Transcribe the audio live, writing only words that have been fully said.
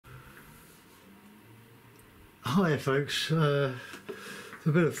Hi folks, a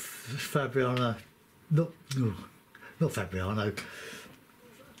bit of Fabriano, not Fabriano,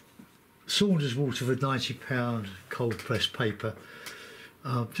 Saunders water for £90 cold pressed paper.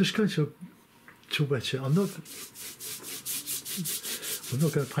 Just going to wet it. I'm not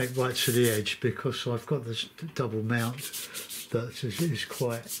going to paint right to the edge because I've got this double mount that is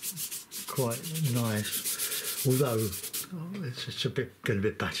quite nice, although it's getting a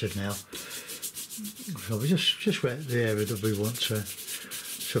bit battered now. So we just wet the area that we want to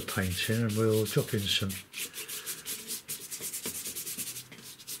paint in, and we'll drop in some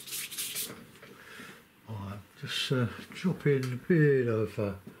drop in a bit of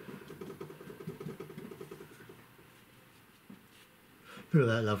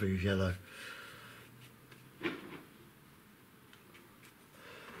that lovely yellow.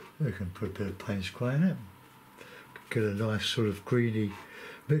 We can put a bit of Payne's grey in it, get a nice sort of greeny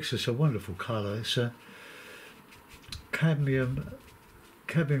mix. It's a wonderful colour. It's a cadmium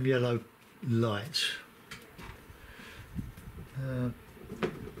yellow light.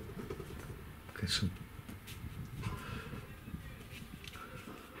 Get some.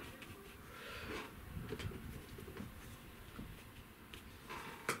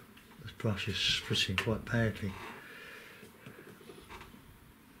 This brush is splitting quite badly.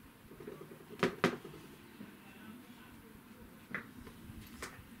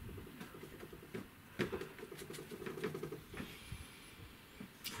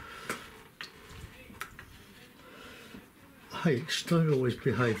 Hakes don't always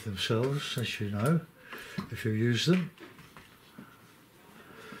behave themselves, as you know, if you use them.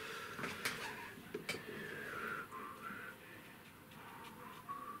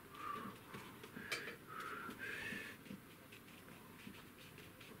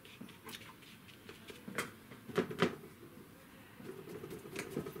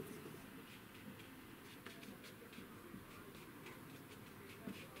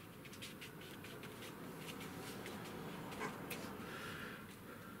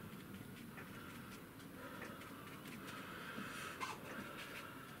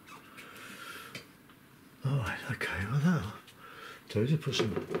 Alright, okay, well that'll do. Just put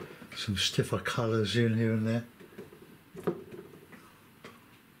some stiffer colours in here and there.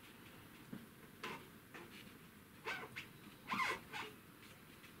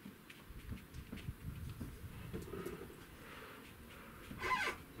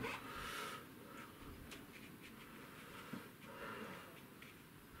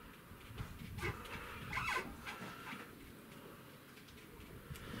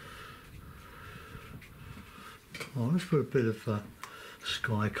 Oh, let's put a bit of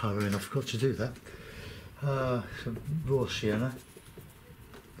sky colour in. I forgot to do that. Some raw sienna.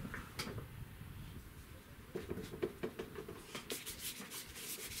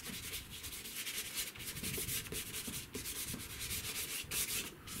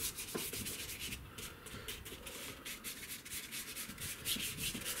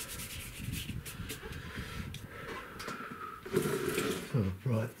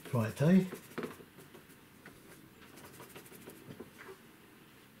 For a bright day.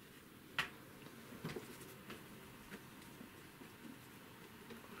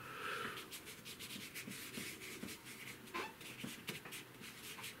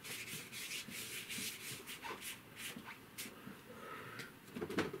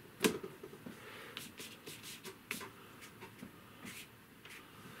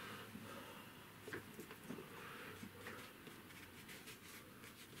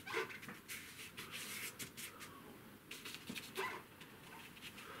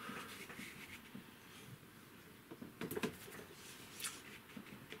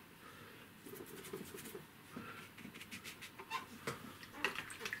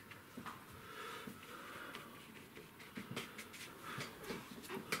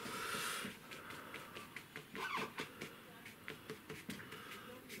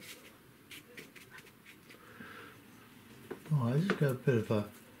 Alright, just got a bit of cloud,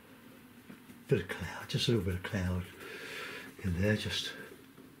 just a little bit of cloud in there, just.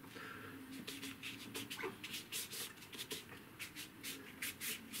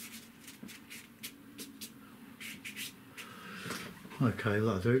 Okay,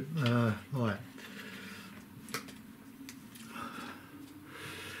 that'll do. Right.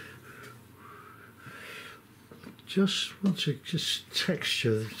 Just want to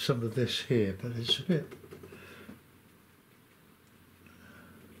texture some of this here, but it's a bit.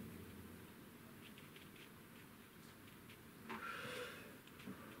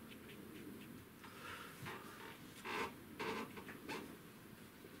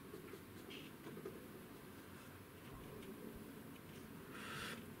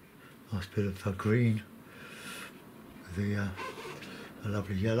 Nice bit of green. the a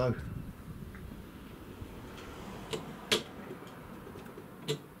lovely yellow.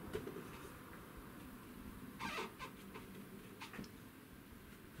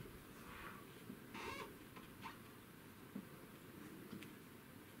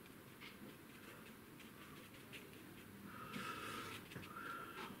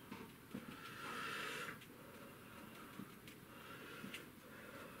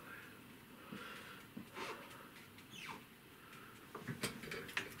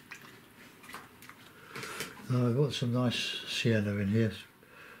 I've got some nice sienna in here.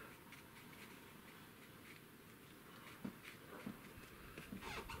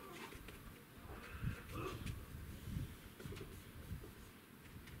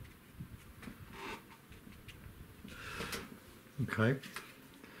 Okay,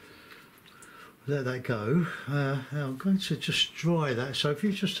 let that go. Now I'm going to just dry that, so if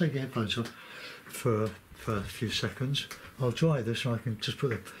you just take your headphones off for a few seconds, I'll dry this and I can just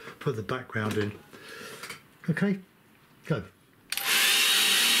put the background in. Okay, go.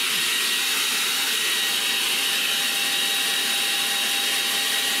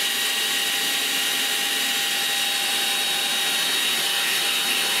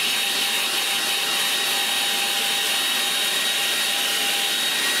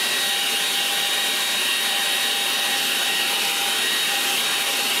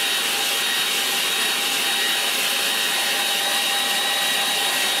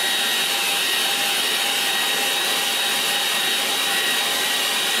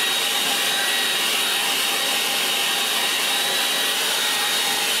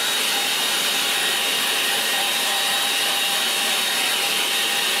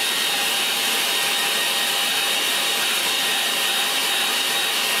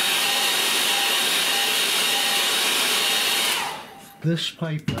 This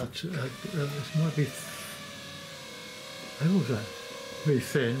paper might be very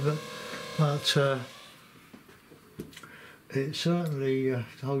thin, but it certainly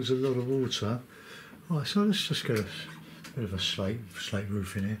holds a lot of water. Right, so let's just get a bit of a slate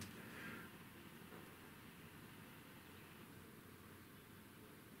roof in here.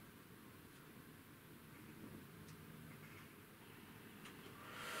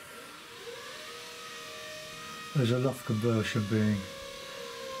 There's a loft conversion being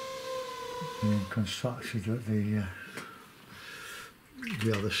constructed at the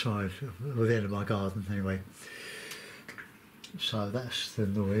other side, or the end of my garden anyway. So that's the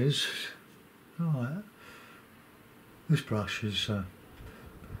noise. Right. This brush is a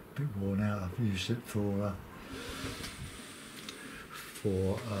bit worn out. I've used it for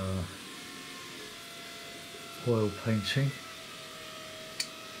oil painting.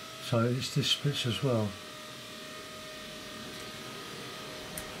 So it's this bits as well.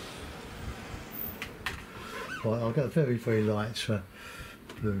 Right, I'll get a very, very light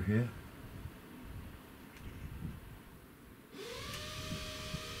blue here.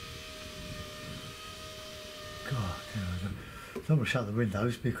 God, I don't want to shut the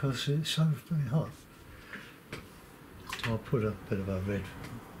windows because it's so very hot. I'll put a bit of a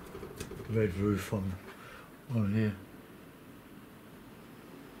red roof on here.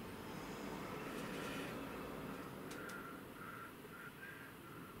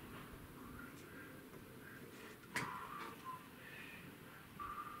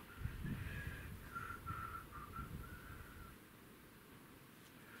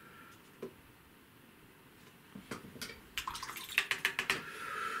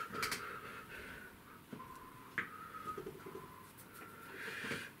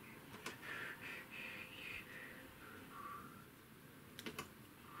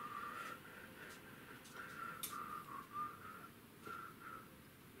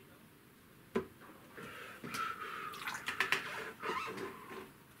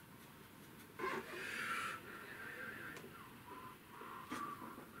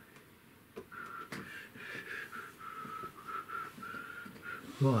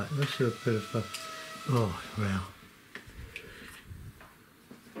 Right, let's do a bit of a, oh wow.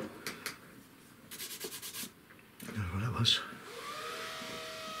 I don't know what that was.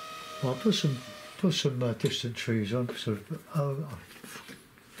 Well, I'll put some distant trees on, sort of,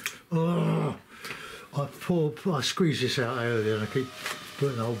 I squeezed this out earlier and I keep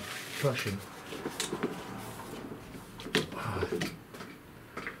putting the whole brush in.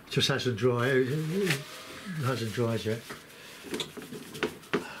 Just hasn't dried, it hasn't dried yet.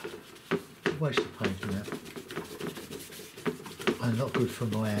 Waste of painting that. And not good for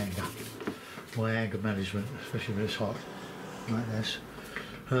my anger management, especially when it's hot like this.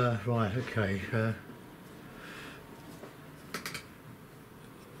 Right, okay.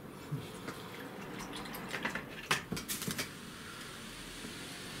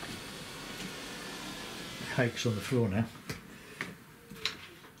 cakes on the floor now.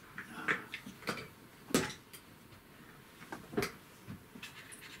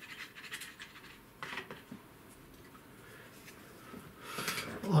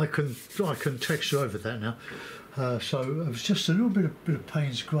 I can texture over that now. So it was just a little bit of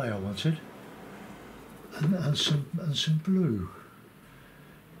Payne's grey I wanted, and some blue.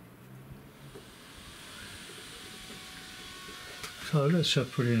 So let's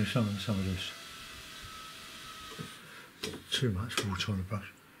put in some of this. Too much water on the brush.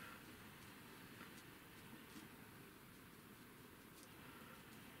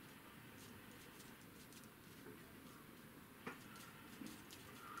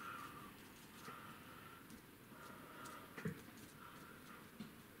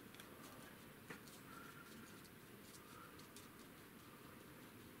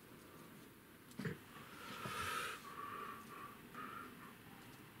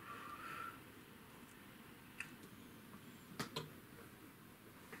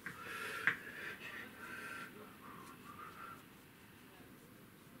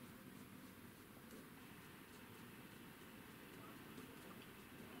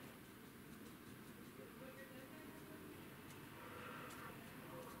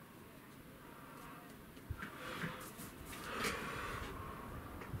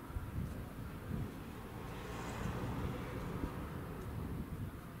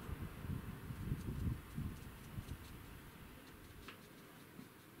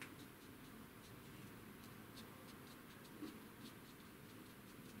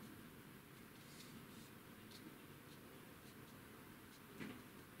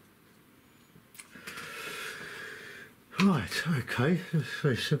 Right, okay, it's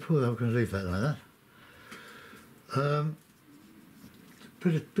very simple. I'm going to leave that like that.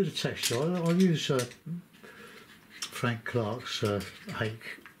 Bit of texture. I'll use Frank Clark's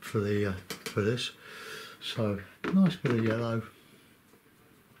Hake for this. So nice bit of yellow.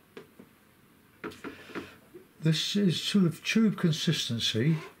 This is sort of tube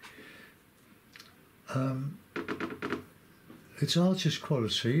consistency. It's artist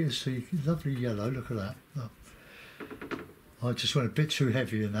quality. It's the lovely yellow. Look at that. Oh. I just went a bit too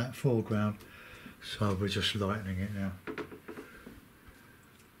heavy in that foreground, so we're just lightening it now.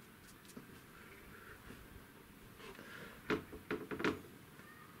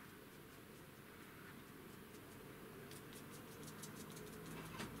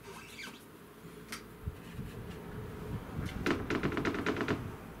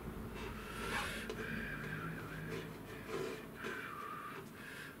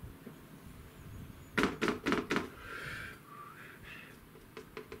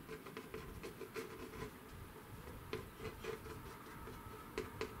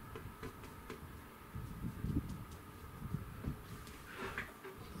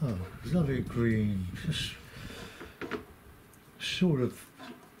 Oh, lovely green, just sort of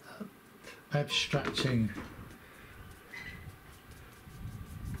abstracting.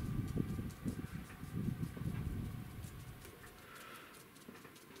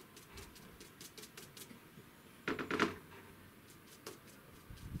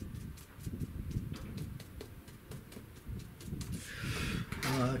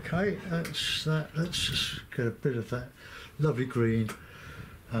 Okay, that's that. Let's just get a bit of that lovely green.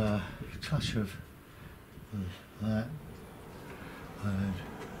 Touch of that, and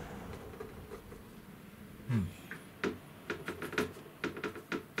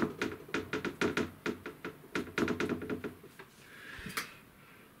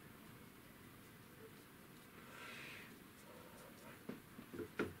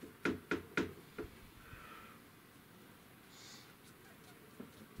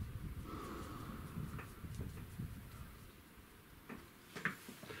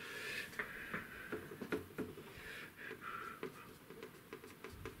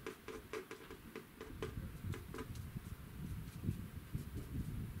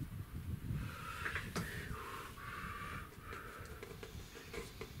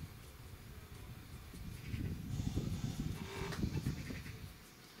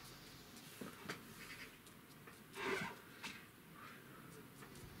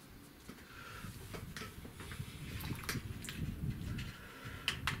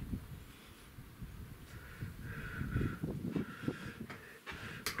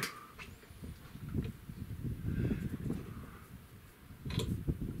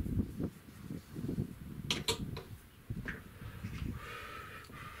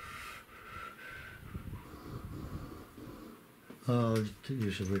oh,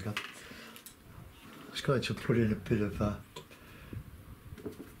 use a rigger. I was going to put in a bit of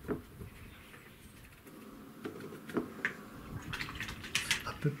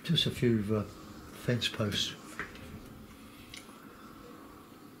just a few fence posts.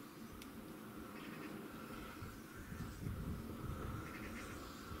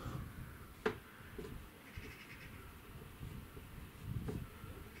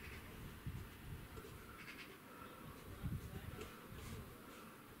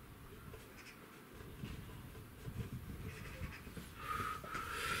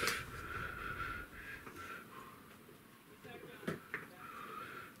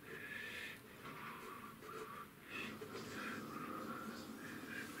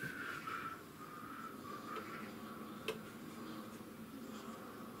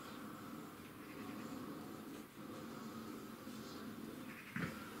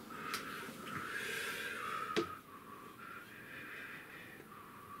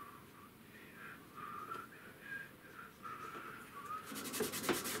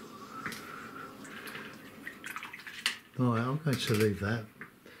 Right, I'm going to leave that.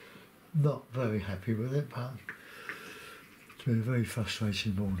 Not very happy with it, but it's been a very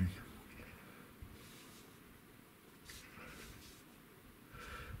frustrating morning.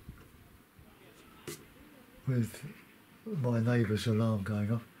 With my neighbour's alarm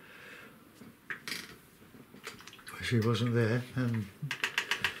going off. She wasn't there, and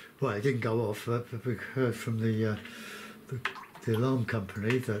well, it didn't go off, but we heard from the alarm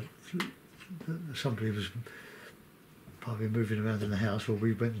company that somebody was probably moving around in the house. Well,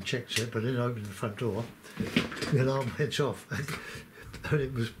 we went and checked it, but then opened the front door, the alarm went off, and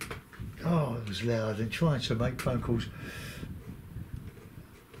it was loud, and trying to make phone calls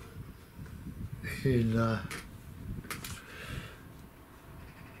in the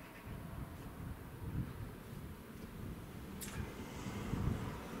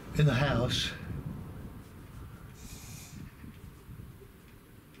house.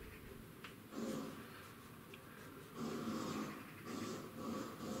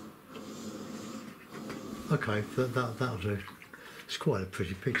 Okay, that'll do. It's quite a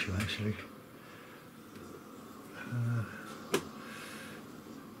pretty picture, actually.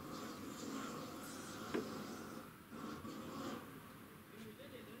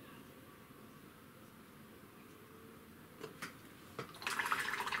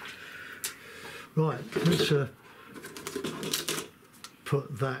 Right, let's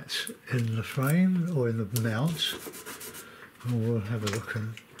put that in the frame or in the mount, and we'll have a look.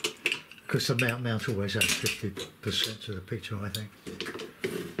 And because the mount always has 50% of the picture, I think.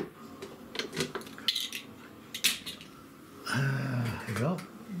 There you go.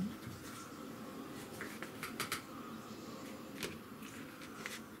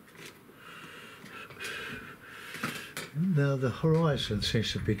 Now the horizon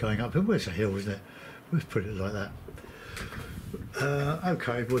seems to be going up. And where's the hill, isn't it? Let's put it like that.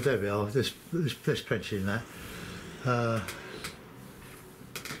 Okay, well there we are. There's plenty in that.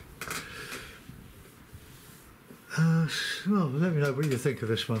 Well, let me know what you think of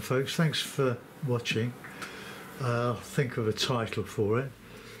this one, folks. Thanks for watching. I'll think of a title for it.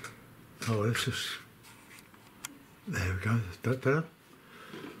 Oh, let's just... There we go. Is that better?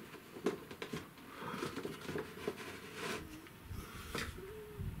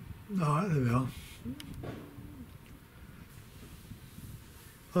 Alright, there we are.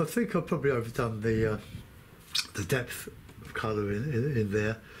 I think I've probably overdone the depth of colour in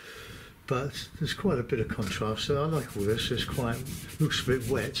there, but there's quite a bit of contrast, so I like all this. It's quite, looks a bit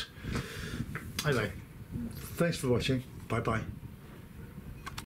wet. Anyway, thanks for watching. Bye bye.